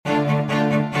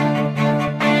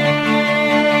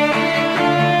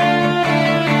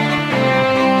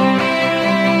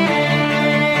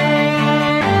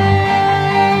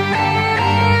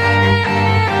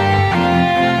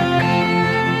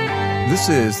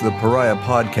This is the Pariah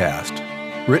podcast,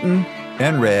 written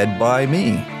and read by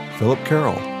me, Philip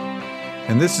Carroll.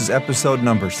 And this is episode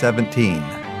number 17,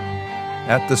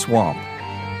 At the Swamp.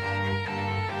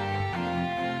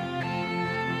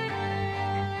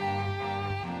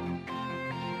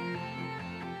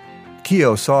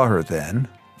 Keo saw her then,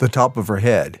 the top of her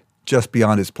head, just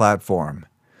beyond his platform.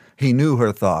 He knew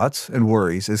her thoughts and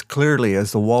worries as clearly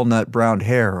as the walnut-brown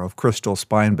hair of Crystal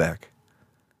Spinebeck.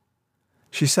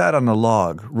 She sat on a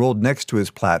log rolled next to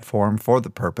his platform for the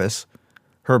purpose,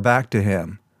 her back to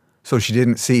him, so she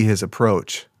didn't see his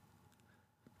approach.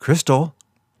 "Crystal,"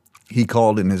 he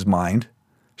called in his mind.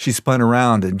 She spun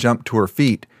around and jumped to her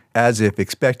feet, as if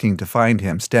expecting to find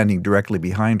him standing directly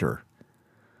behind her.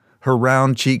 Her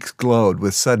round cheeks glowed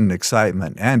with sudden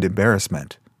excitement and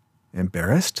embarrassment.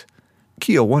 Embarrassed?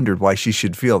 Keo wondered why she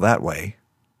should feel that way.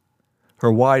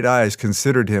 Her wide eyes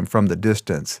considered him from the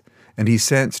distance, and he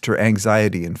sensed her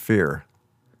anxiety and fear.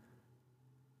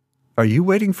 "Are you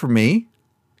waiting for me?"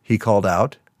 he called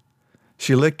out.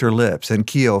 She licked her lips, and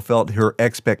Keo felt her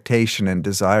expectation and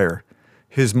desire.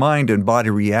 His mind and body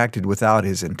reacted without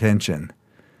his intention.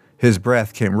 His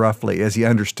breath came roughly as he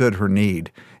understood her need.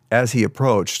 As he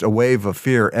approached, a wave of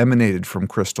fear emanated from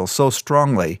Crystal so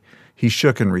strongly he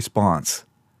shook in response.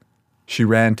 She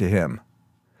ran to him.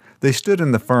 They stood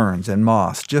in the ferns and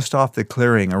moss just off the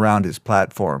clearing around his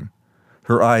platform,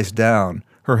 her eyes down,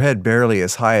 her head barely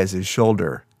as high as his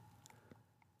shoulder.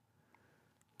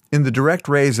 In the direct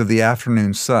rays of the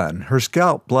afternoon sun, her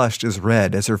scalp blushed as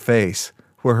red as her face,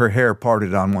 where her hair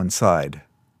parted on one side.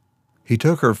 He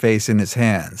took her face in his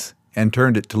hands and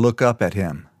turned it to look up at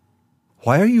him.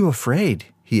 "Why are you afraid?"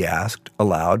 he asked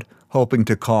aloud, hoping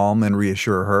to calm and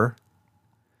reassure her.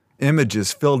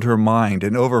 Images filled her mind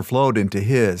and overflowed into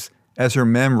his as her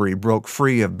memory broke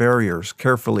free of barriers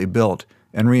carefully built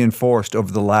and reinforced over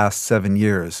the last 7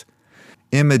 years.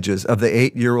 Images of the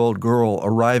 8-year-old girl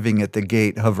arriving at the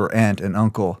gate of her aunt and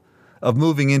uncle, of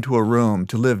moving into a room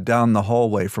to live down the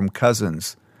hallway from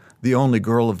cousins, the only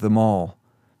girl of them all,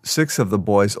 6 of the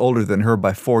boys older than her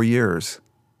by 4 years.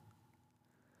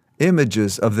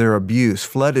 Images of their abuse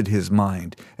flooded his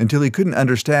mind until he couldn't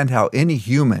understand how any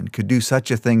human could do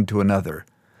such a thing to another,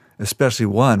 especially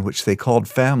one which they called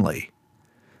family.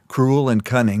 Cruel and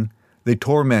cunning, they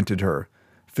tormented her,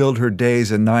 filled her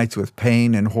days and nights with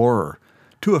pain and horror,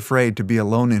 too afraid to be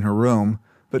alone in her room,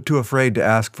 but too afraid to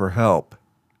ask for help.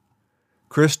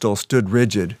 Crystal stood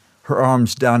rigid, her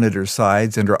arms down at her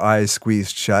sides and her eyes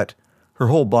squeezed shut. Her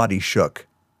whole body shook.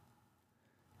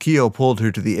 Keo pulled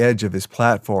her to the edge of his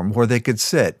platform where they could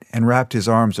sit and wrapped his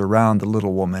arms around the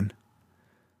little woman.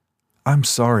 "I'm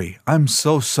sorry. I'm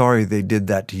so sorry they did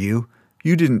that to you.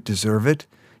 You didn't deserve it.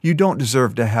 You don't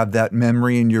deserve to have that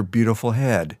memory in your beautiful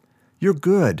head. You're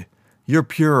good. You're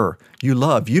pure. You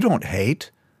love. You don't hate.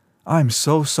 I'm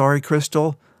so sorry,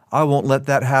 Crystal. I won't let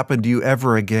that happen to you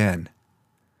ever again."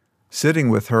 Sitting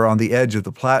with her on the edge of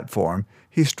the platform,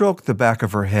 he stroked the back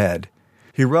of her head.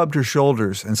 He rubbed her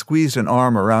shoulders and squeezed an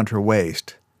arm around her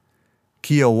waist.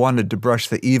 Keo wanted to brush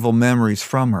the evil memories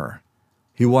from her.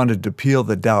 He wanted to peel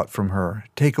the doubt from her,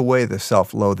 take away the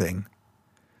self-loathing.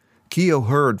 Keo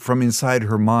heard from inside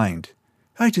her mind,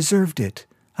 "I deserved it.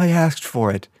 I asked for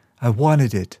it. I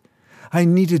wanted it. I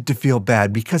needed to feel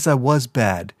bad because I was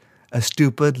bad. A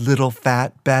stupid, little,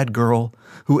 fat, bad girl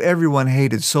who everyone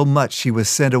hated so much she was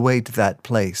sent away to that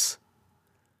place."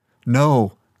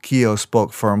 "No," Keo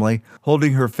spoke firmly,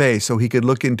 holding her face so he could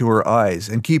look into her eyes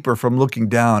and keep her from looking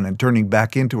down and turning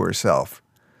back into herself.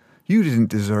 "You didn't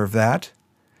deserve that.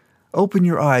 Open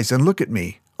your eyes and look at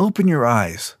me. Open your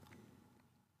eyes."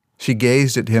 She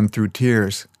gazed at him through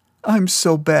tears. "I'm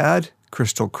so bad,"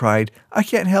 Crystal cried. "I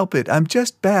can't help it. I'm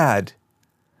just bad."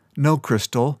 "No,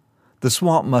 Crystal. The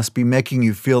swamp must be making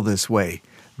you feel this way,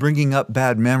 bringing up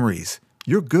bad memories.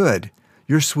 You're good.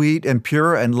 You're sweet and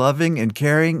pure and loving and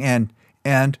caring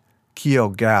and, Keo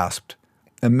gasped,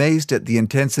 amazed at the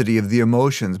intensity of the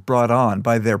emotions brought on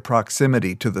by their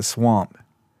proximity to the swamp.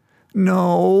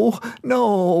 "No,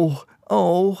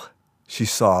 oh," she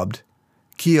sobbed.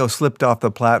 Keo slipped off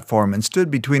the platform and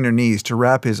stood between her knees to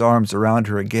wrap his arms around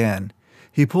her again.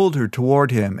 He pulled her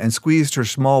toward him and squeezed her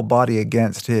small body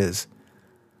against his.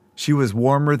 She was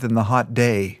warmer than the hot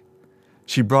day.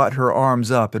 She brought her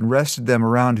arms up and rested them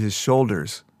around his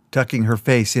shoulders, tucking her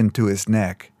face into his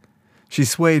neck. She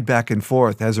swayed back and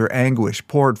forth as her anguish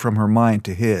poured from her mind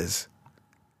to his.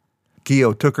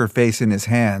 Keo took her face in his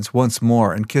hands once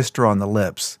more and kissed her on the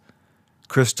lips.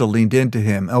 Crystal leaned into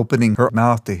him, opening her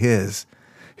mouth to his.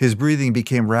 His breathing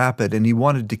became rapid, and he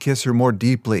wanted to kiss her more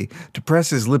deeply, to press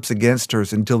his lips against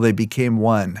hers until they became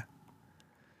one.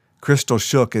 Crystal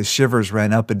shook as shivers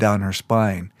ran up and down her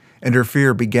spine, and her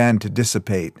fear began to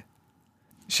dissipate.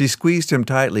 She squeezed him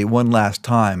tightly one last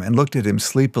time and looked at him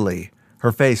sleepily,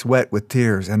 her face wet with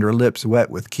tears and her lips wet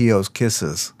with Keogh's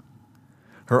kisses.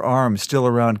 Her arms still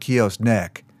around Keogh's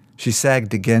neck, she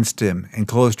sagged against him and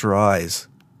closed her eyes.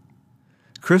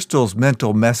 Crystal's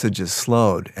mental messages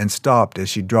slowed and stopped as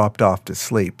she dropped off to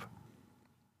sleep.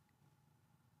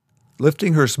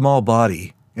 Lifting her small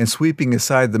body and sweeping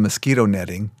aside the mosquito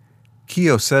netting,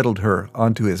 Keogh settled her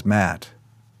onto his mat.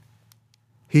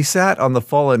 He sat on the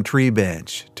fallen tree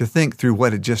bench to think through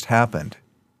what had just happened.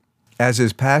 As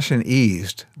his passion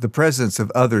eased, the presence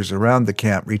of others around the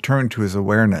camp returned to his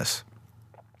awareness.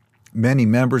 Many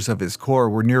members of his corps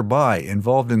were nearby,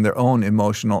 involved in their own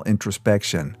emotional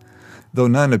introspection, though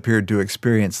none appeared to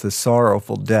experience the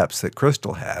sorrowful depths that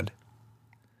Crystal had.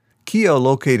 Keogh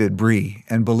located Bree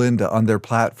and Belinda on their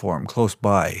platform close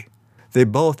by. They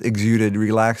both exuded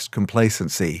relaxed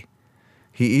complacency.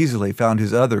 He easily found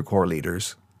his other corps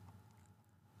leaders.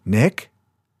 Nick?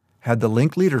 Had the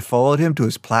link leader followed him to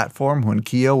his platform when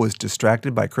Keogh was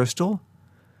distracted by Crystal?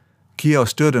 Keogh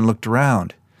stood and looked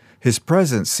around. His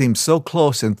presence seemed so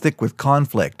close and thick with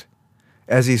conflict.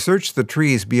 As he searched the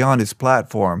trees beyond his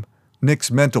platform,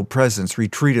 Nick's mental presence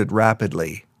retreated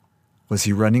rapidly. Was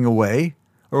he running away,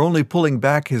 or only pulling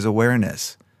back his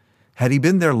awareness? Had he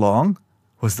been there long?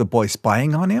 Was the boy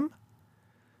spying on him?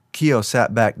 Keogh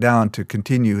sat back down to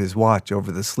continue his watch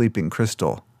over the sleeping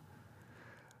Crystal.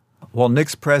 While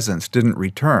Nick's presence didn't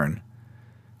return,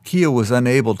 Keogh was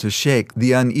unable to shake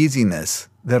the uneasiness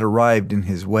that arrived in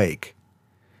his wake.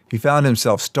 He found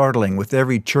himself startling with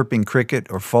every chirping cricket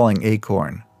or falling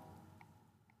acorn.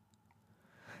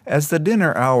 As the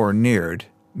dinner hour neared,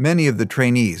 many of the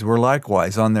trainees were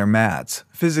likewise on their mats,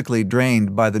 physically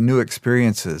drained by the new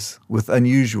experiences with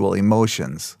unusual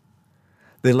emotions.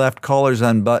 They left collars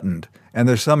unbuttoned and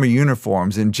their summer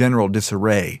uniforms in general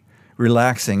disarray,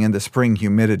 relaxing in the spring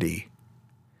humidity.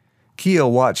 Keogh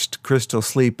watched Crystal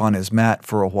sleep on his mat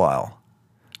for a while.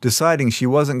 Deciding she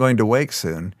wasn't going to wake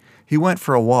soon, he went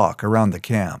for a walk around the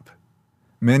camp.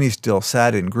 Many still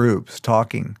sat in groups,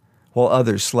 talking, while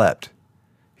others slept.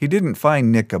 He didn't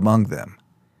find Nick among them.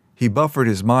 He buffered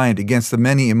his mind against the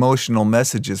many emotional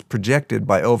messages projected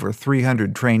by over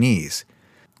 300 trainees,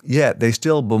 yet they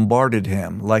still bombarded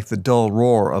him like the dull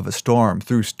roar of a storm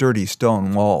through sturdy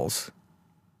stone walls.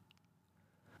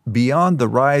 Beyond the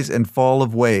rise and fall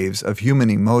of waves of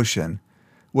human emotion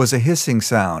was a hissing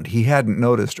sound he hadn't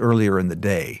noticed earlier in the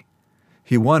day.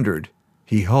 He wondered,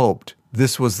 he hoped,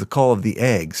 this was the call of the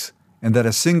eggs, and that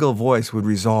a single voice would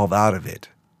resolve out of it.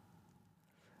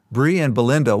 Bree and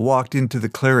Belinda walked into the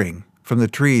clearing, from the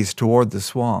trees toward the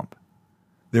swamp.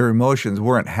 Their emotions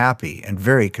weren't happy and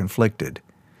very conflicted.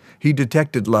 He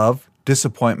detected love,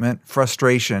 disappointment,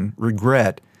 frustration,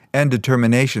 regret, and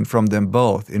determination from them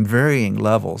both in varying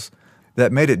levels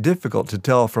that made it difficult to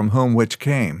tell from whom which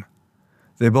came.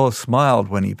 They both smiled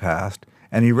when he passed,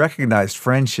 and he recognized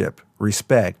friendship,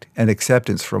 respect, and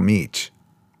acceptance from each.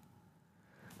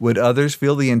 Would others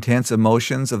feel the intense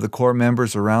emotions of the corps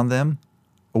members around them?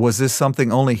 Or was this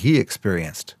something only he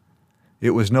experienced?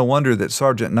 It was no wonder that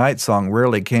Sergeant Nightsong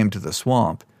rarely came to the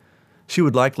swamp. She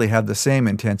would likely have the same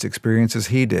intense experience as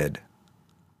he did.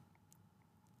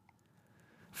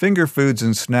 Finger foods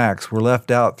and snacks were left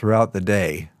out throughout the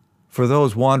day for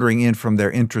those wandering in from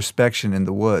their introspection in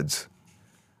the woods.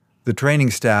 The training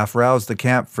staff roused the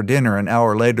camp for dinner an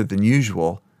hour later than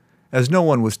usual, as no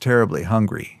one was terribly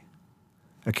hungry.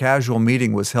 A casual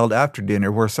meeting was held after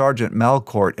dinner where Sergeant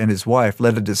Malcourt and his wife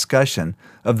led a discussion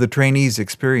of the trainees'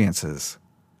 experiences.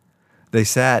 They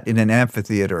sat in an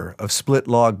amphitheater of split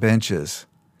log benches.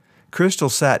 Crystal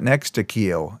sat next to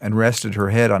Keogh and rested her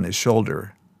head on his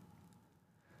shoulder.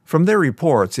 From their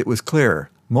reports, it was clear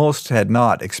most had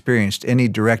not experienced any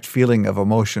direct feeling of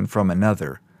emotion from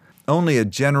another, only a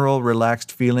general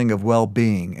relaxed feeling of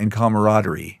well-being and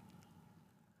camaraderie.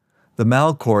 The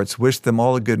Malcourts wished them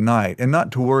all a good night and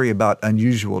not to worry about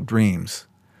unusual dreams.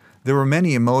 There were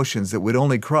many emotions that would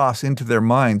only cross into their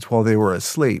minds while they were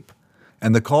asleep,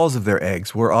 and the calls of their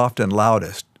eggs were often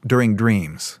loudest during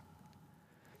dreams.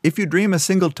 If you dream a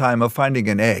single time of finding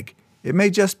an egg, it may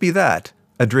just be that,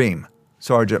 a dream,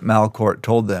 Sergeant Malcourt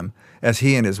told them as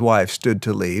he and his wife stood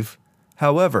to leave.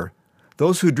 However,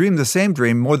 those who dream the same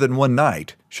dream more than one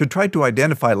night should try to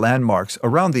identify landmarks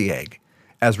around the egg,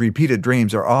 as repeated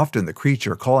dreams are often the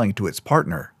creature calling to its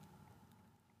partner.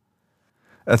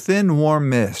 A thin, warm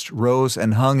mist rose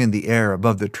and hung in the air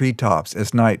above the treetops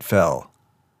as night fell.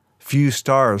 Few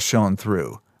stars shone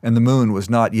through, and the moon was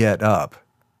not yet up.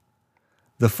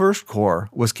 The 1st Corps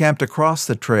was camped across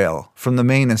the trail from the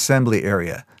main assembly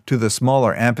area to the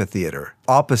smaller amphitheater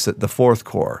opposite the 4th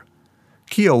Corps.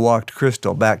 Keo walked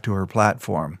Crystal back to her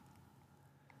platform.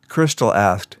 Crystal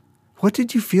asked, "What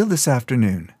did you feel this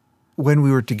afternoon, when we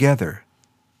were together?"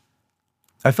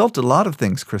 "I felt a lot of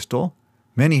things, Crystal.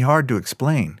 Many hard to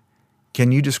explain.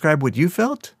 Can you describe what you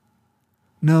felt?"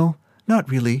 "No, not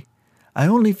really. I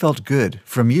only felt good,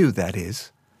 from you, that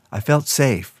is. I felt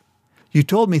safe. You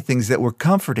told me things that were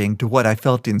comforting to what I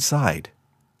felt inside.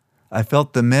 I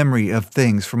felt the memory of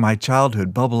things from my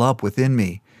childhood bubble up within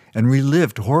me and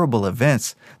relived horrible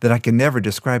events that I can never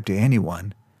describe to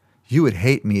anyone. You would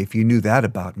hate me if you knew that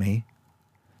about me."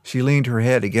 She leaned her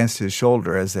head against his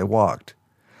shoulder as they walked.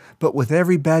 "But with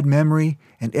every bad memory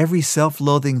and every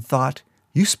self-loathing thought,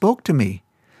 you spoke to me.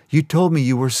 You told me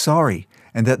you were sorry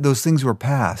and that those things were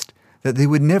past, that they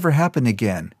would never happen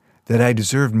again, that I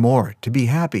deserved more, to be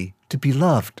happy, to be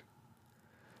loved."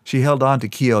 She held on to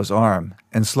Keo's arm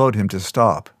and slowed him to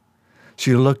stop.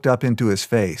 She looked up into his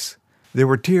face. There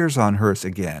were tears on hers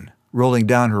again, rolling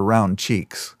down her round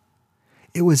cheeks.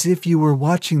 "It was as if you were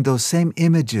watching those same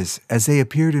images as they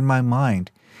appeared in my mind,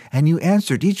 and you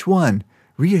answered each one,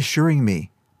 reassuring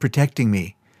me, protecting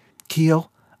me. Keo,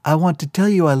 I want to tell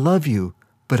you I love you,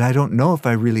 but I don't know if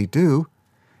I really do.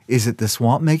 Is it the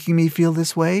swamp making me feel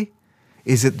this way?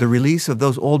 Is it the release of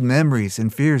those old memories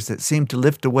and fears that seem to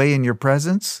lift away in your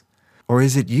presence? Or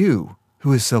is it you,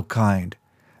 who is so kind,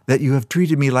 that you have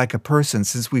treated me like a person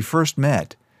since we first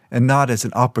met, and not as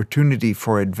an opportunity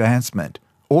for advancement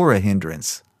or a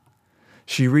hindrance?"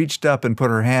 She reached up and put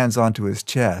her hands onto his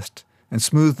chest and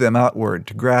smoothed them outward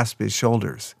to grasp his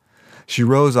shoulders. She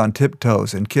rose on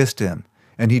tiptoes and kissed him,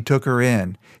 and he took her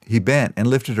in. He bent and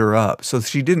lifted her up so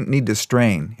she didn't need to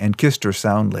strain, and kissed her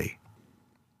soundly.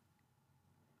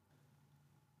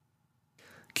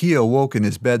 Keo woke in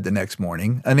his bed the next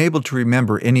morning, unable to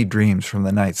remember any dreams from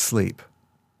the night's sleep.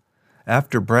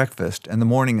 After breakfast and the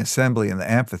morning assembly in the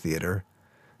amphitheater,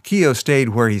 Keo stayed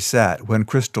where he sat when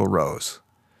Crystal rose.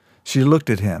 She looked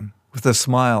at him with a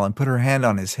smile and put her hand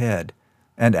on his head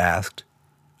and asked,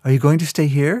 "Are you going to stay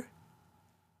here?"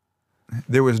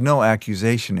 There was no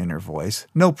accusation in her voice,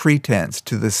 no pretense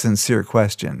to the sincere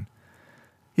question.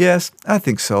 "Yes, I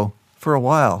think so, for a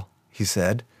while," he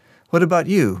said. "What about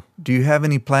you? Do you have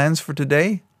any plans for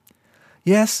today?"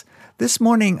 "Yes, this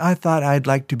morning I thought I'd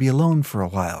like to be alone for a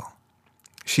while,"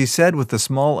 she said with a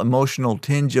small emotional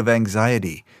tinge of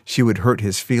anxiety she would hurt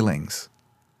his feelings.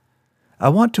 "I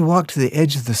want to walk to the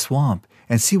edge of the swamp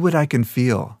and see what I can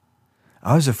feel.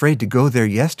 I was afraid to go there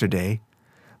yesterday,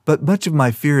 but much of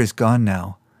my fear is gone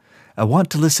now. I want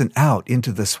to listen out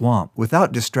into the swamp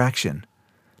without distraction.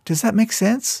 Does that make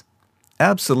sense?"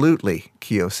 "Absolutely,"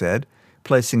 Keo said,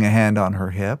 placing a hand on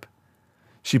her hip.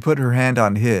 She put her hand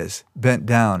on his, bent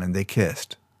down, and they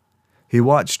kissed. He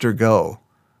watched her go.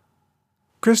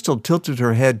 Crystal tilted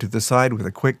her head to the side with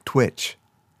a quick twitch.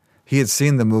 He had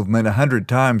seen the movement 100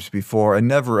 times before and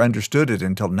never understood it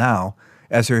until now,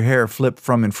 as her hair flipped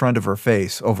from in front of her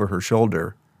face over her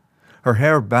shoulder. Her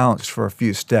hair bounced for a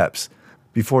few steps,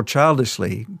 before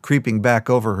childishly creeping back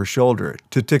over her shoulder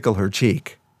to tickle her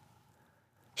cheek.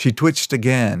 She twitched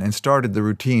again and started the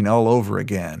routine all over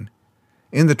again.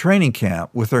 In the training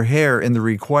camp, with her hair in the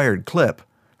required clip,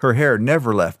 her hair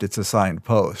never left its assigned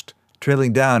post,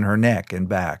 trailing down her neck and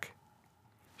back.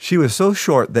 She was so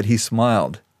short that he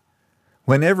smiled.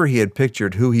 Whenever he had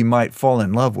pictured who he might fall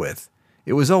in love with,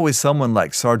 it was always someone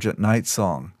like Sergeant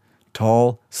Nightsong,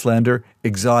 tall, slender,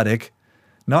 exotic,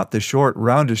 not the short,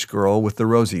 roundish girl with the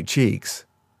rosy cheeks.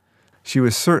 She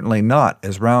was certainly not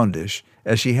as roundish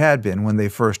as she had been when they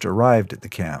first arrived at the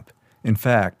camp. In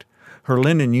fact, her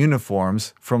linen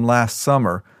uniforms from last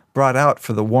summer, brought out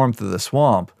for the warmth of the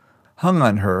swamp, hung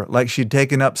on her like she'd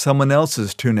taken up someone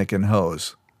else's tunic and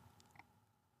hose.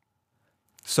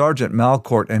 Sergeant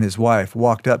Malcourt and his wife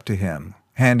walked up to him,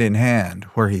 hand in hand,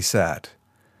 where he sat.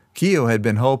 Keo had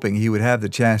been hoping he would have the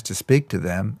chance to speak to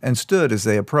them, and stood as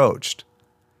they approached.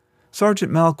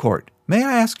 "Sergeant Malcourt, may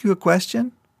I ask you a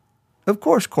question?" "Of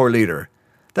course, Corps Leader.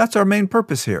 That's our main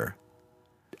purpose here."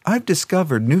 "I've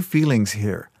discovered new feelings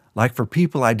here, like for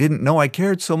people I didn't know I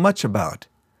cared so much about.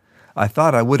 I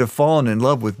thought I would have fallen in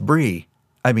love with Bree.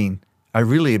 I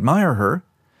really admire her.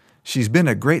 She's been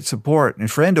a great support and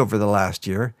friend over the last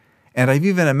year, and I've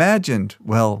even imagined,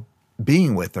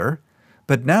 being with her.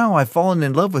 But now I've fallen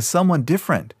in love with someone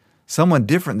different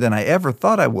than I ever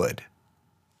thought I would."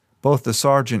 Both the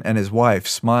sergeant and his wife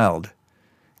smiled.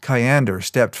 Kyander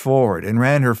stepped forward and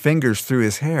ran her fingers through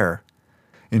his hair.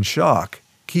 In shock,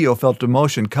 Keo felt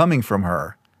emotion coming from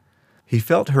her. He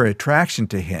felt her attraction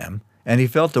to him and he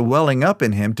felt a welling up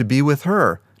in him to be with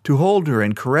her, to hold her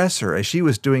and caress her as she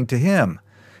was doing to him.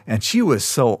 And she was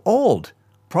so old,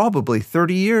 probably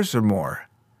 30 years or more.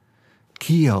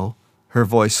 Keo, her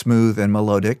voice smooth and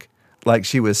melodic, like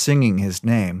she was singing his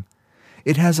name,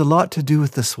 it has a lot to do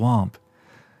with the swamp.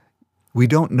 We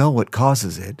don't know what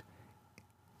causes it.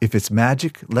 If it's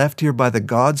magic left here by the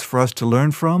gods for us to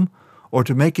learn from, or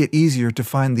to make it easier to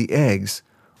find the eggs,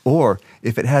 or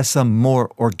if it has some more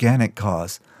organic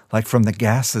cause, like from the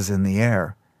gases in the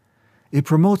air. It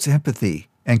promotes empathy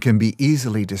and can be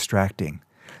easily distracting.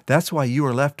 That's why you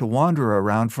are left to wander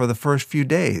around for the first few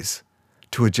days,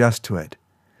 to adjust to it.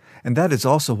 And that is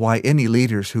also why any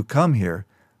leaders who come here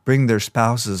bring their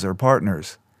spouses or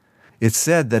partners. It's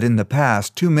said that in the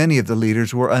past, too many of the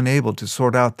leaders were unable to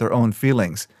sort out their own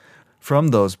feelings from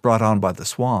those brought on by the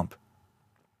swamp.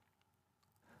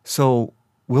 So,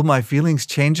 will my feelings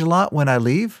change a lot when I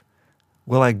leave?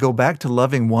 Will I go back to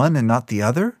loving one and not the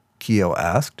other? Keo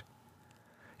asked.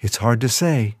 It's hard to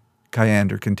say,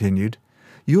 Kyander continued.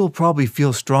 You will probably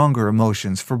feel stronger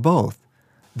emotions for both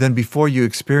than before you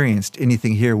experienced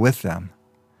anything here with them.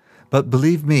 But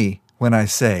believe me when I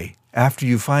say, after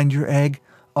you find your egg,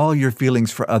 all your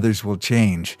feelings for others will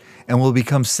change and will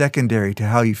become secondary to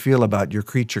how you feel about your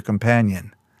creature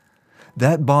companion.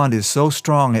 That bond is so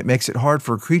strong it makes it hard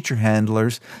for creature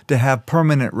handlers to have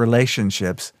permanent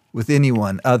relationships with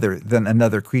anyone other than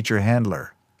another creature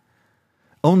handler.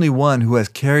 Only one who has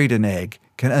carried an egg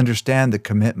can understand the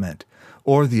commitment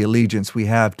or the allegiance we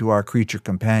have to our creature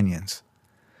companions.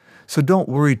 So don't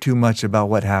worry too much about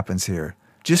what happens here.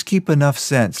 Just keep enough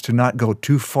sense to not go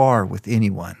too far with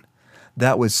anyone.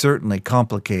 That would certainly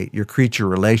complicate your creature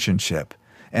relationship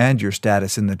and your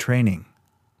status in the training.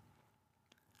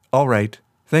 All right,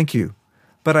 thank you.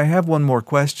 But I have one more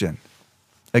question.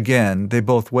 Again, they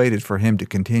both waited for him to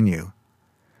continue.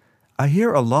 I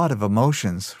hear a lot of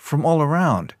emotions from all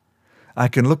around. I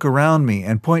can look around me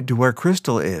and point to where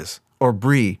Crystal is, or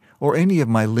Bree, or any of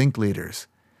my link leaders.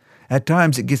 At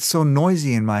times it gets so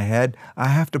noisy in my head I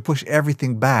have to push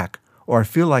everything back, or I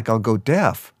feel like I'll go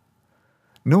deaf.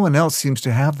 No one else seems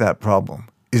to have that problem.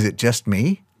 Is it just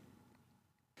me?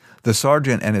 The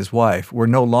sergeant and his wife were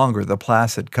no longer the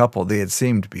placid couple they had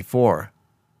seemed before.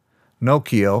 No,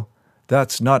 Keo,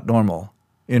 that's not normal.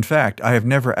 In fact, I have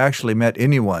never actually met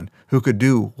anyone who could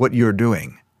do what you're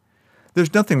doing.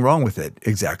 There's nothing wrong with it,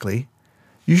 exactly.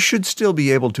 You should still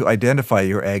be able to identify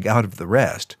your egg out of the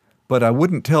rest, but I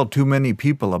wouldn't tell too many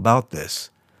people about this.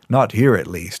 Not here, at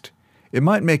least. It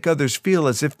might make others feel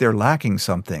as if they're lacking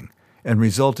something, and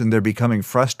result in their becoming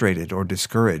frustrated or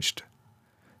discouraged.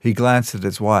 He glanced at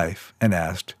his wife and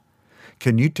asked,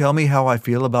 Can you tell me how I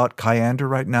feel about Kyander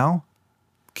right now?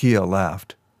 Keo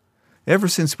laughed. Ever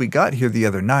since we got here the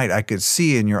other night, I could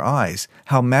see in your eyes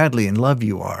how madly in love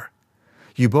you are.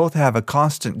 You both have a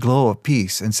constant glow of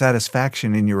peace and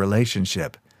satisfaction in your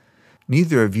relationship.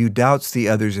 Neither of you doubts the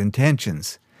other's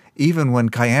intentions, even when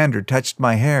Kyander touched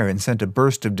my hair and sent a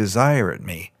burst of desire at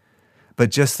me. But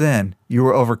just then, you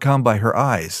were overcome by her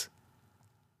eyes.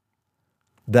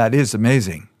 That is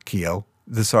amazing, Keo,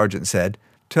 the sergeant said.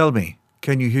 Tell me,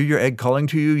 can you hear your egg calling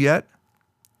to you yet?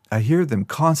 I hear them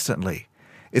constantly.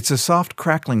 It's a soft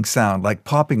crackling sound like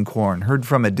popping corn heard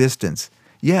from a distance.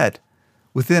 Yet,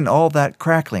 within all that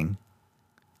crackling,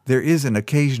 there is an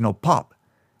occasional pop,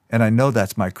 and I know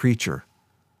that's my creature.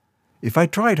 If I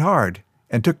tried hard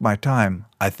and took my time,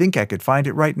 I think I could find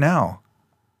it right now.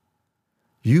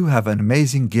 You have an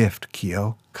amazing gift,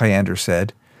 Keo, Kyander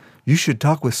said. You should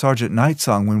talk with Sergeant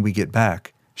Nightsong when we get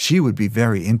back. She would be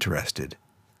very interested.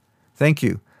 Thank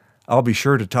you. I'll be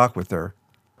sure to talk with her.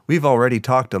 We've already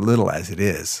talked a little as it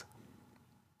is.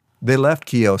 They left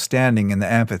Keo standing in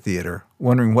the amphitheater,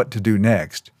 wondering what to do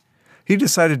next. He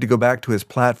decided to go back to his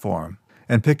platform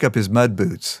and pick up his mud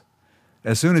boots.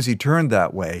 As soon as he turned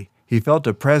that way, he felt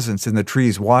a presence in the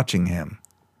trees watching him.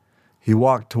 He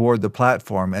walked toward the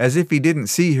platform as if he didn't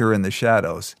see her in the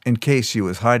shadows, in case she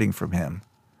was hiding from him.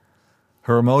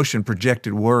 Her emotion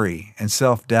projected worry and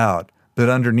self-doubt, but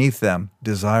underneath them,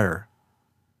 desire.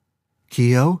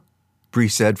 Keo? Bree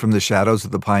said from the shadows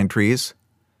of the pine trees.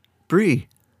 Bree,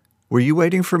 were you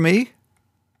waiting for me?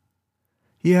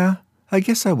 Yeah, I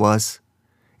guess I was.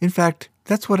 In fact,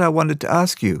 that's what I wanted to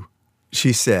ask you,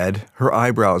 she said, her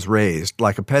eyebrows raised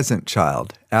like a peasant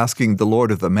child asking the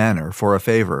lord of the manor for a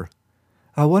favor.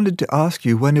 I wanted to ask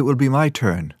you when it would be my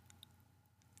turn.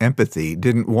 Empathy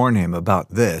didn't warn him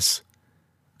about this.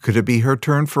 Could it be her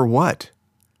turn for what?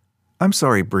 I'm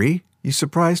sorry, Bree. You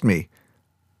surprised me.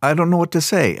 I don't know what to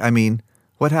say. I mean,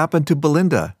 what happened to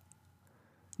Belinda?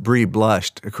 Bree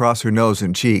blushed across her nose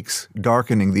and cheeks,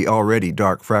 darkening the already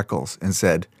dark freckles, and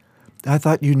said, I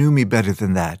thought you knew me better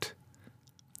than that."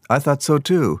 "I thought so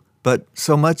too, but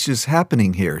so much is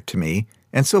happening here to me,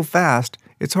 and so fast,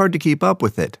 it's hard to keep up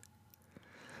with it."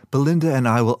 "Belinda and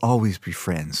I will always be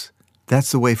friends.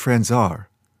 That's the way friends are.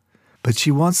 But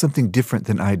she wants something different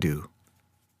than I do."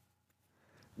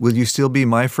 "Will you still be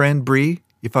my friend, Bree,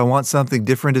 if I want something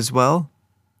different as well?"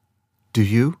 "Do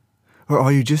you? Or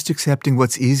are you just accepting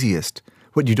what's easiest,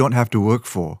 what you don't have to work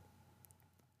for?"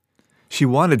 She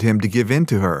wanted him to give in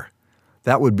to her.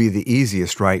 That would be the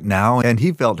easiest right now, and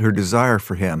he felt her desire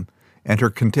for him and her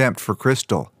contempt for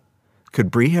Crystal. Could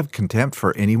Bree have contempt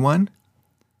for anyone?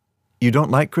 "You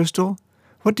don't like Crystal?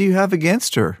 What do you have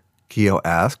against her?" Keo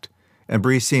asked, and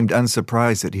Bree seemed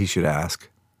unsurprised that he should ask.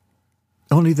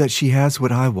 "Only that she has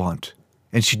what I want,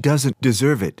 and she doesn't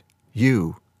deserve it,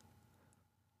 you.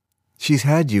 She's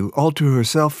had you all to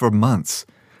herself for months,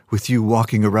 with you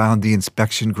walking around the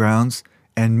inspection grounds,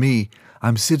 and me,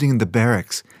 I'm sitting in the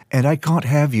barracks, and I can't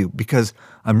have you because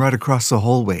I'm right across the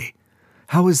hallway.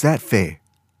 How is that fair?"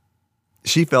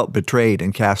 She felt betrayed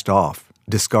and cast off,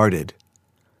 discarded.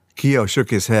 Keo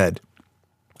shook his head.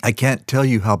 "I can't tell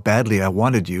you how badly I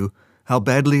wanted you, how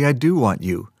badly I do want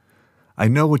you. I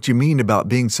know what you mean about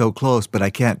being so close, but I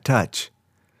can't touch.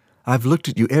 I've looked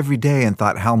at you every day and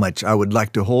thought how much I would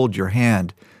like to hold your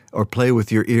hand, or play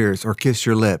with your ears, or kiss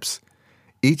your lips.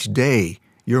 Each day,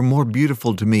 you're more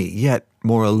beautiful to me, yet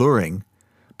more alluring.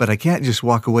 But I can't just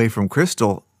walk away from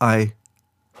Crystal.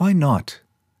 Why not?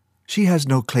 She has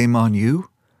no claim on you.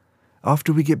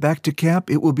 After we get back to camp,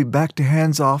 it will be back to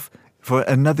hands off for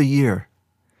another year.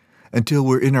 Until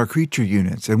we're in our creature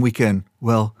units and we can,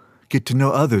 well, get to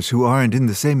know others who aren't in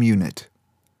the same unit."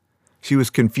 She was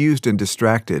confused and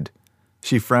distracted.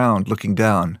 She frowned, looking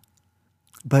down.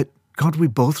 "But can't we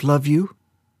both love you?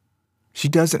 She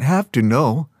doesn't have to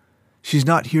know. She's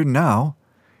not here now,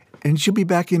 and she'll be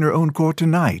back in her own core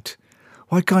tonight.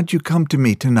 Why can't you come to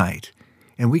me tonight,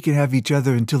 and we can have each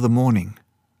other until the morning?"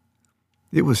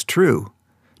 It was true,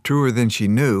 truer than she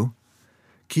knew.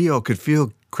 Keo could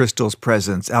feel Crystal's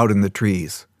presence out in the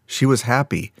trees. She was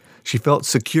happy. She felt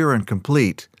secure and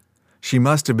complete. She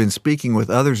must have been speaking with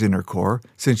others in her core,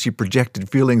 since she projected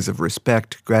feelings of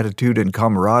respect, gratitude, and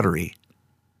camaraderie.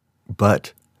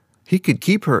 But he could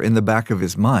keep her in the back of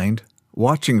his mind,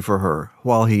 watching for her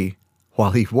while he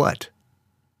what?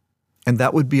 "And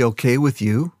that would be okay with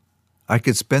you? I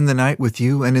could spend the night with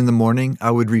you, and in the morning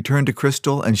I would return to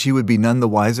Crystal, and she would be none the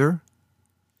wiser?"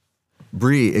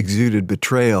 Bree exuded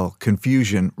betrayal,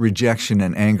 confusion, rejection,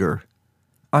 and anger.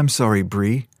 "I'm sorry,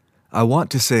 Bree. I want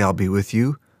to say I'll be with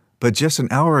you, but just an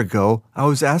hour ago I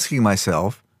was asking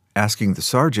myself, asking the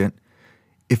sergeant,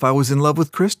 if I was in love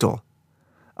with Crystal.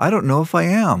 I don't know if I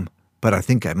am, but I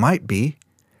think I might be,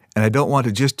 and I don't want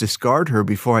to just discard her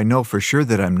before I know for sure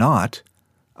that I'm not.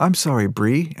 I'm sorry,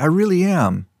 Bree, I really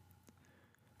am."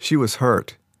 She was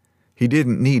hurt. He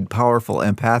didn't need powerful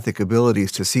empathic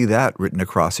abilities to see that written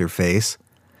across her face.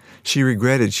 She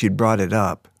regretted she'd brought it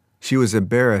up. She was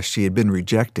embarrassed she had been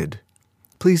rejected.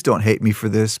 "Please don't hate me for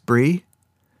this, Bree."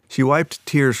 She wiped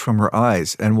tears from her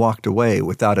eyes and walked away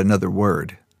without another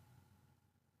word.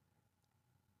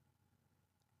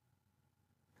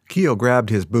 Keo grabbed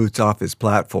his boots off his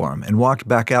platform and walked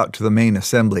back out to the main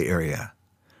assembly area.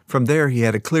 From there he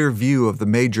had a clear view of the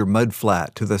major mud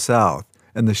flat to the south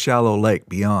and the shallow lake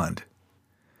beyond.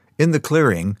 In the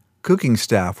clearing, cooking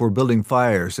staff were building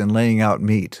fires and laying out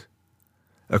meat.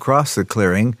 Across the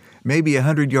clearing, maybe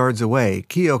 100 yards away,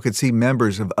 Keo could see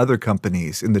members of other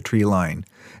companies in the tree line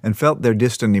and felt their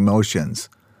distant emotions,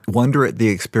 wonder at the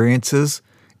experiences,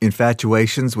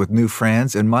 infatuations with new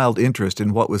friends, and mild interest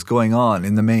in what was going on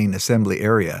in the main assembly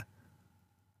area.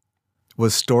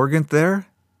 Was Storgant there?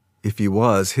 If he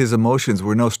was, his emotions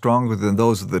were no stronger than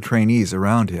those of the trainees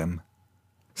around him.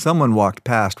 Someone walked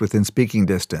past within speaking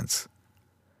distance.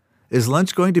 "Is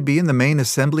lunch going to be in the main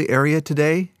assembly area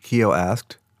today?" Keo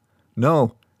asked.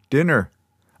 "No, dinner.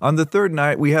 On the third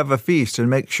night we have a feast and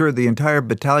make sure the entire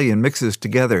battalion mixes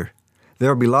together.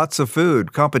 There'll be lots of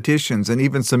food, competitions, and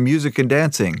even some music and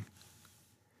dancing."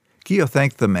 Keo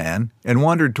thanked the man and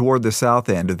wandered toward the south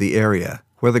end of the area,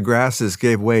 where the grasses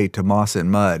gave way to moss and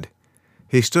mud.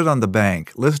 He stood on the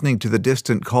bank, listening to the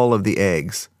distant call of the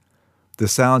eggs. The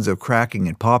sounds of cracking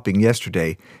and popping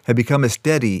yesterday had become a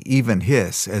steady, even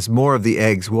hiss as more of the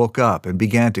eggs woke up and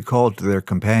began to call to their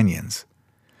companions.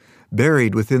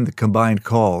 Buried within the combined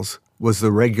calls was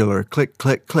the regular click,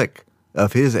 click, click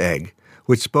of his egg,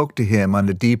 which spoke to him on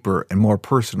a deeper and more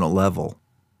personal level.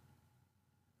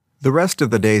 The rest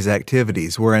of the day's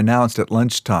activities were announced at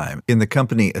lunchtime in the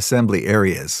company assembly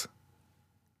areas.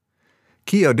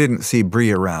 Keo didn't see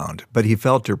Bree around, but he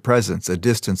felt her presence a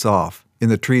distance off, in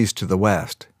the trees to the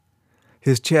west.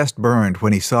 His chest burned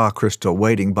when he saw Crystal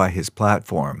waiting by his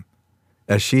platform.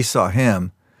 As she saw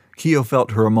him, Keo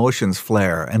felt her emotions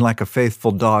flare, and like a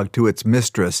faithful dog to its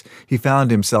mistress, he found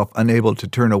himself unable to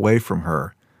turn away from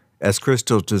her, as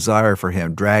Crystal's desire for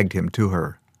him dragged him to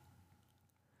her.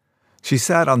 She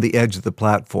sat on the edge of the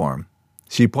platform.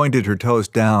 She pointed her toes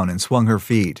down and swung her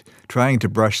feet, trying to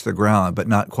brush the ground but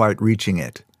not quite reaching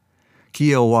it.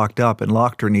 Keo walked up and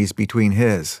locked her knees between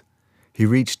his. He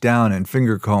reached down and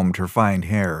finger-combed her fine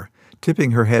hair,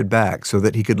 tipping her head back so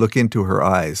that he could look into her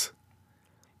eyes.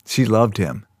 She loved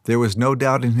him. There was no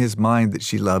doubt in his mind that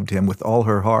she loved him with all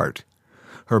her heart.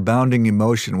 Her bounding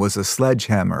emotion was a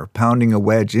sledgehammer pounding a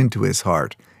wedge into his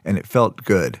heart, and it felt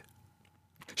good.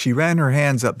 She ran her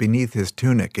hands up beneath his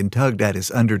tunic and tugged at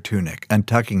his under-tunic,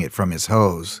 untucking it from his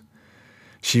hose.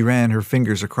 She ran her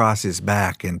fingers across his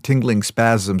back, and tingling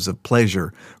spasms of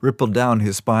pleasure rippled down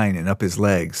his spine and up his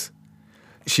legs.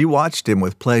 She watched him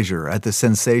with pleasure at the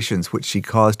sensations which she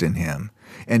caused in him,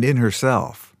 and in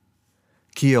herself.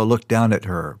 Keo looked down at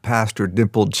her. Past her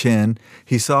dimpled chin,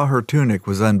 he saw her tunic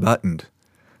was unbuttoned.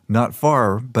 Not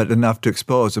far, but enough to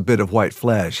expose a bit of white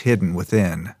flesh hidden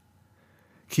within.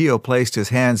 Keo placed his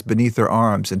hands beneath her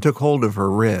arms and took hold of her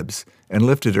ribs and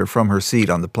lifted her from her seat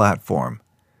on the platform.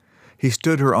 He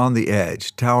stood her on the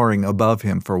edge, towering above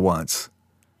him for once.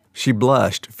 She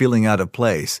blushed, feeling out of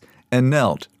place, and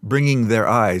knelt, bringing their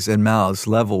eyes and mouths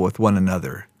level with one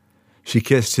another. She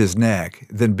kissed his neck,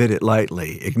 then bit it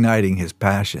lightly, igniting his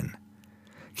passion.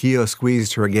 Keo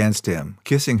squeezed her against him,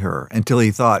 kissing her until he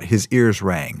thought his ears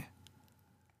rang.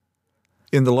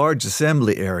 In the large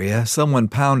assembly area, someone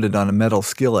pounded on a metal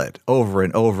skillet over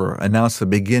and over, announced the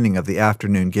beginning of the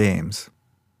afternoon games.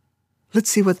 "Let's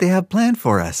see what they have planned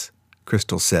for us,"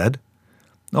 Crystal said.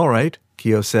 "All right,"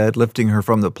 Keo said, lifting her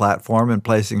from the platform and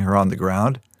placing her on the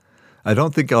ground. "I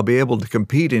don't think I'll be able to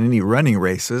compete in any running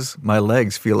races. My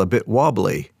legs feel a bit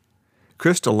wobbly."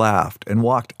 Crystal laughed and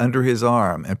walked under his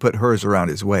arm and put hers around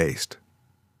his waist.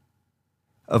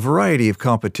 A variety of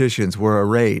competitions were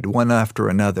arrayed one after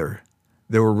another.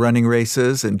 There were running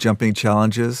races and jumping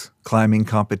challenges, climbing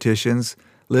competitions,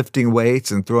 lifting weights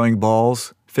and throwing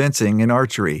balls, fencing and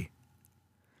archery.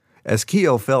 As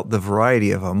Keo felt the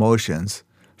variety of emotions,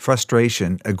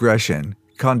 frustration, aggression,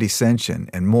 condescension,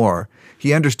 and more,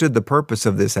 he understood the purpose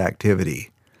of this activity.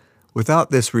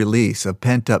 Without this release of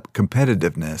pent-up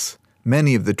competitiveness,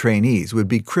 many of the trainees would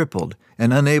be crippled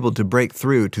and unable to break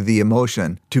through to the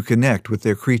emotion to connect with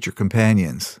their creature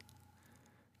companions.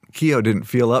 Keo didn't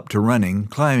feel up to running,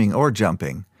 climbing, or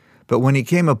jumping, but when he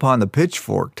came upon the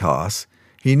pitchfork toss,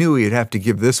 he knew he'd have to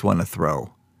give this one a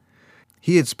throw.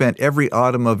 He had spent every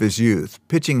autumn of his youth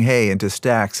pitching hay into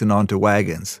stacks and onto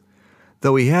wagons.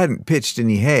 Though he hadn't pitched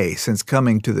any hay since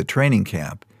coming to the training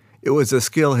camp, it was a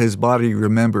skill his body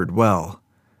remembered well.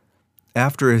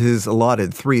 After his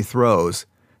allotted 3 throws,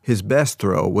 his best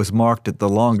throw was marked at the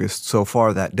longest so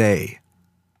far that day.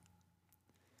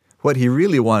 What he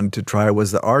really wanted to try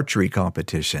was the archery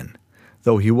competition,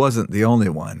 though he wasn't the only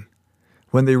one.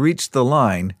 When they reached the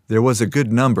line, there was a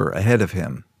good number ahead of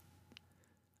him.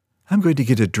 "I'm going to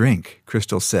get a drink,"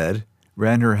 Crystal said,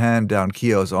 ran her hand down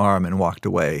Keo's arm and walked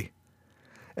away.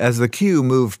 As the queue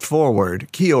moved forward,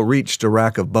 Keo reached a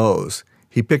rack of bows.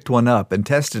 He picked one up and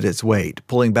tested its weight,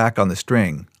 pulling back on the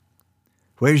string.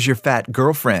 "Where's your fat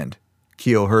girlfriend?"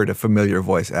 Keo heard a familiar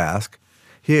voice ask.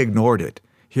 He ignored it,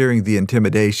 hearing the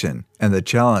intimidation and the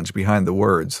challenge behind the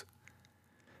words.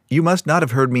 "You must not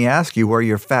have heard me ask you where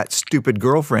your fat, stupid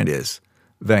girlfriend is,"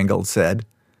 Vangold said,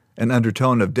 an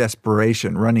undertone of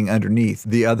desperation running underneath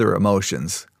the other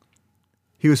emotions.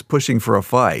 He was pushing for a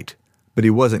fight, but he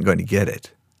wasn't going to get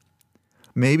it.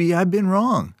 "Maybe I've been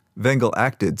wrong." Vangold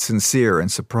acted sincere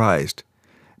and surprised.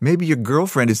 "Maybe your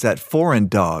girlfriend is that foreign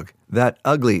dog, that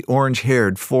ugly,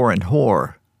 orange-haired foreign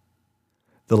whore."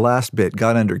 The last bit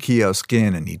got under Keo's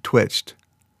skin and he twitched.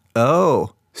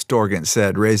 "Oh," Storgent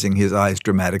said, raising his eyes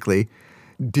dramatically.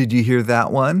 "Did you hear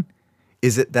that one?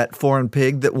 Is it that foreign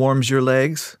pig that warms your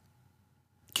legs?"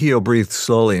 Keo breathed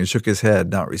slowly and shook his head,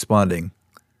 not responding.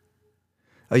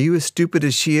 "Are you as stupid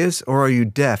as she is, or are you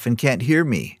deaf and can't hear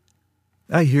me?"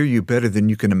 "I hear you better than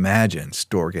you can imagine,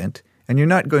 Storgent, and you're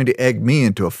not going to egg me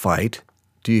into a fight.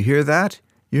 Do you hear that?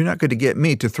 You're not going to get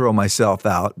me to throw myself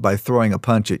out by throwing a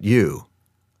punch at you."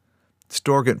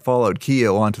 Storgent followed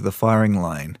Keo onto the firing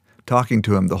line, talking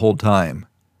to him the whole time.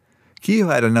 Keo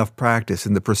had enough practice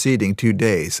in the preceding 2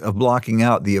 days of blocking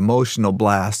out the emotional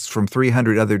blasts from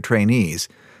 300 other trainees.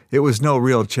 It was no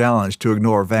real challenge to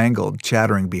ignore Vangold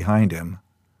chattering behind him.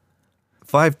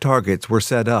 5 targets were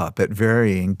set up at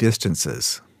varying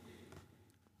distances.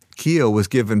 Keo was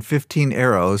given 15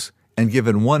 arrows and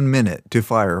given 1 minute to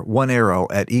fire 1 arrow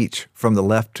at each from the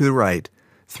left to the right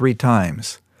 3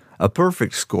 times. A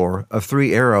perfect score of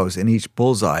 3 arrows in each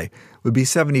bullseye would be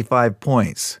 75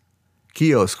 points.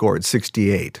 Keo scored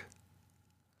 68.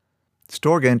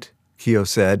 "Storgent," Keo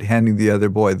said, handing the other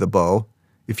boy the bow,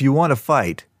 "if you want to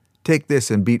fight, take this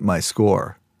and beat my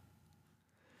score."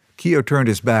 Keo turned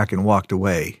his back and walked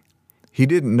away. He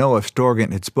didn't know if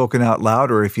Storgent had spoken out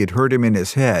loud or if he had heard him in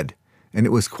his head, and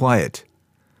it was quiet.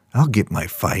 "I'll get my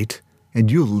fight,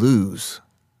 and you'll lose."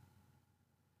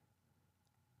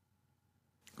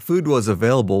 Food was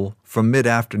available from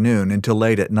mid-afternoon until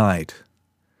late at night.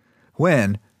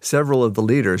 When several of the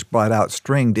leaders brought out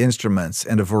stringed instruments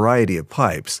and a variety of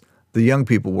pipes, the young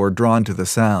people were drawn to the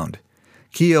sound.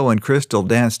 Keo and Crystal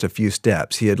danced a few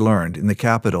steps he had learned in the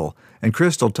capital, and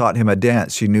Crystal taught him a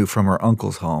dance she knew from her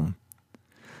uncle's home.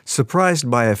 Surprised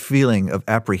by a feeling of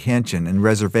apprehension and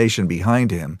reservation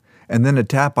behind him, and then a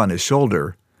tap on his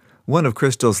shoulder, one of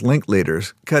Crystal's link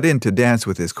leaders cut in to dance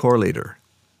with his corps leader.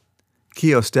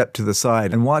 Keo stepped to the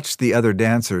side and watched the other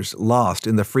dancers lost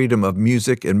in the freedom of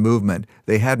music and movement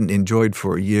they hadn't enjoyed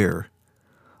for a year.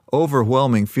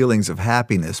 Overwhelming feelings of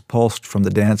happiness pulsed from the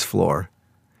dance floor.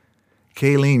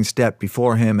 Kayleen stepped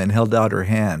before him and held out her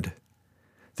hand.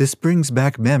 "This brings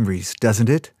back memories, doesn't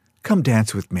it? Come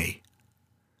dance with me."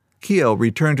 Keo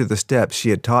returned to the steps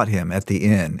she had taught him at the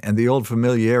inn and the old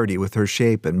familiarity with her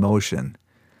shape and motion.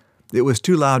 It was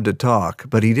too loud to talk,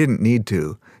 but he didn't need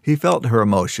to. He felt her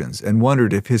emotions and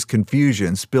wondered if his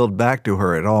confusion spilled back to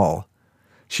her at all.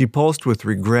 She pulsed with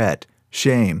regret,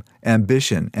 shame,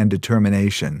 ambition, and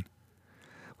determination.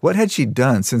 What had she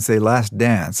done since they last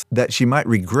danced that she might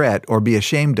regret or be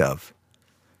ashamed of?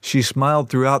 She smiled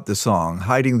throughout the song,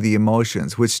 hiding the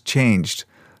emotions which changed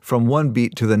from one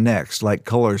beat to the next like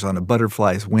colors on a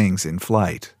butterfly's wings in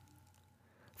flight.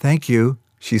 "Thank you,"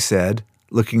 she said,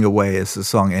 looking away as the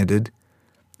song ended.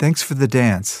 "Thanks for the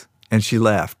dance," and she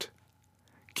left.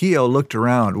 Keo looked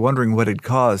around, wondering what had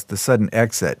caused the sudden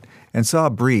exit, and saw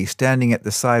Bree standing at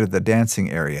the side of the dancing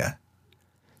area.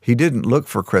 He didn't look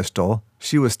for Crystal.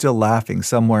 She was still laughing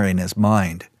somewhere in his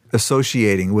mind,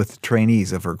 associating with the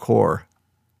trainees of her corps.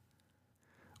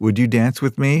 "Would you dance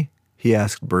with me?" he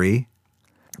asked Bree.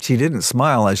 She didn't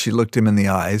smile as she looked him in the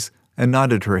eyes and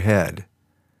nodded her head.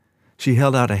 She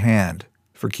held out a hand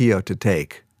for Keo to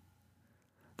take.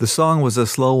 The song was a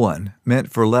slow one,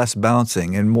 meant for less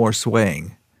bouncing and more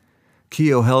swaying.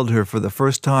 Keo held her for the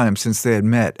first time since they had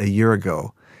met a year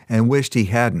ago, and wished he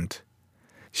hadn't.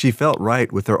 She felt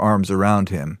right with her arms around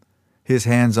him, his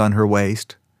hands on her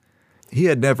waist. He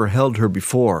had never held her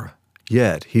before,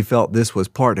 yet he felt this was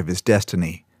part of his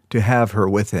destiny, to have her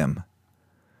with him.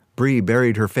 Bree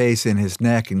buried her face in his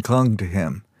neck and clung to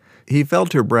him. He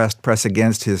felt her breast press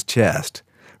against his chest,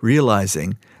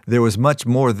 realizing there was much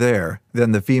more there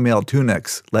than the female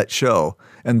tunics let show,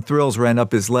 and thrills ran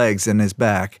up his legs and his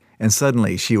back, and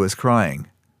suddenly she was crying.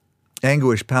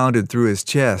 Anguish pounded through his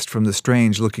chest from the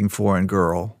strange-looking foreign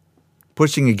girl,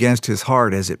 pushing against his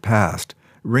heart as it passed,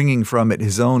 wringing from it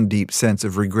his own deep sense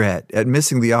of regret at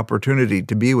missing the opportunity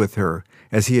to be with her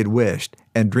as he had wished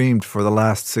and dreamed for the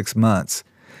last 6 months.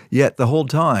 Yet the whole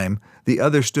time, the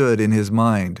other stood in his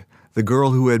mind, the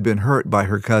girl who had been hurt by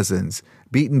her cousins,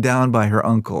 beaten down by her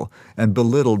uncle, and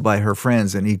belittled by her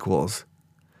friends and equals.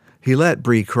 He let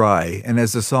Bree cry, and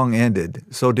as the song ended,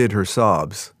 so did her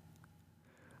sobs.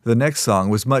 The next song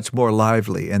was much more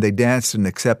lively, and they danced an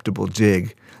acceptable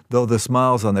jig, though the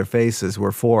smiles on their faces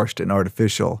were forced and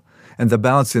artificial, and the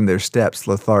bounce in their steps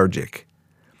lethargic.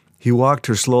 He walked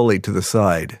her slowly to the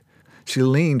side. She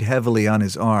leaned heavily on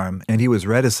his arm, and he was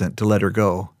reticent to let her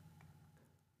go.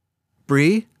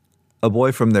 "Bree?" a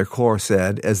boy from their corps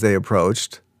said as they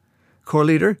approached. "Corps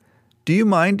leader, do you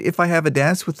mind if I have a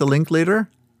dance with the link leader?"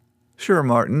 "Sure,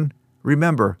 Martin.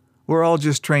 Remember, we're all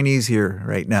just trainees here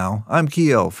right now. I'm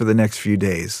Keo for the next few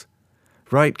days."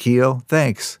 "Right, Keo,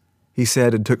 thanks," he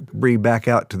said and took Bree back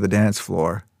out to the dance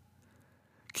floor.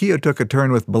 Keo took a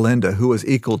turn with Belinda, who was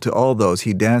equal to all those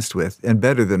he danced with and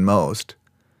better than most.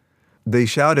 They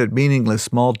shouted meaningless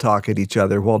small talk at each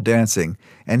other while dancing,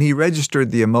 and he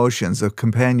registered the emotions of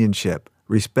companionship,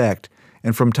 respect,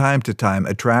 and from time to time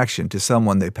attraction to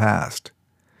someone they passed.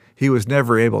 He was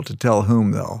never able to tell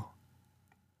whom, though.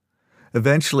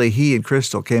 Eventually, he and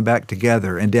Crystal came back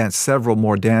together and danced several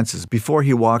more dances before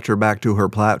he walked her back to her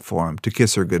platform to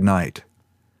kiss her goodnight.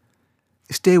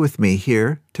 "Stay with me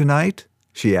here tonight?"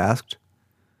 she asked.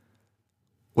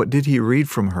 What did he read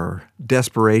from her?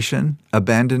 Desperation?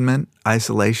 Abandonment?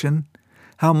 Isolation?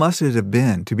 How must it have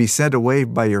been to be sent away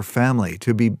by your family,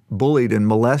 to be bullied and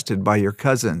molested by your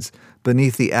cousins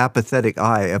beneath the apathetic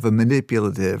eye of a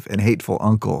manipulative and hateful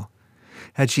uncle?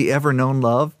 Had she ever known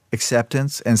love,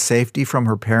 acceptance, and safety from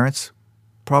her parents?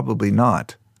 Probably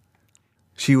not.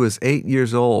 She was 8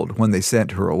 years old when they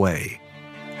sent her away.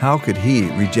 How could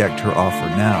he reject her offer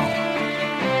now?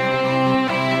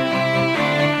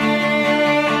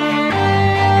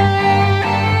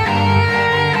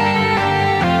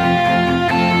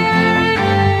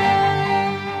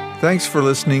 Thanks for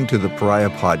listening to the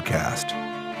Pariah Podcast.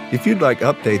 If you'd like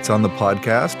updates on the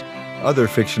podcast, other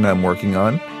fiction I'm working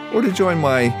on, or to join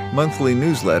my monthly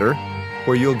newsletter,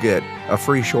 where you'll get a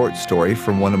free short story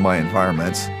from one of my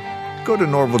environments, go to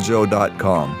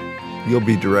norvaljoe.com. You'll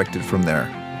be directed from there.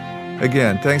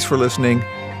 Again, thanks for listening,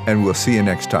 and we'll see you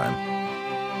next time.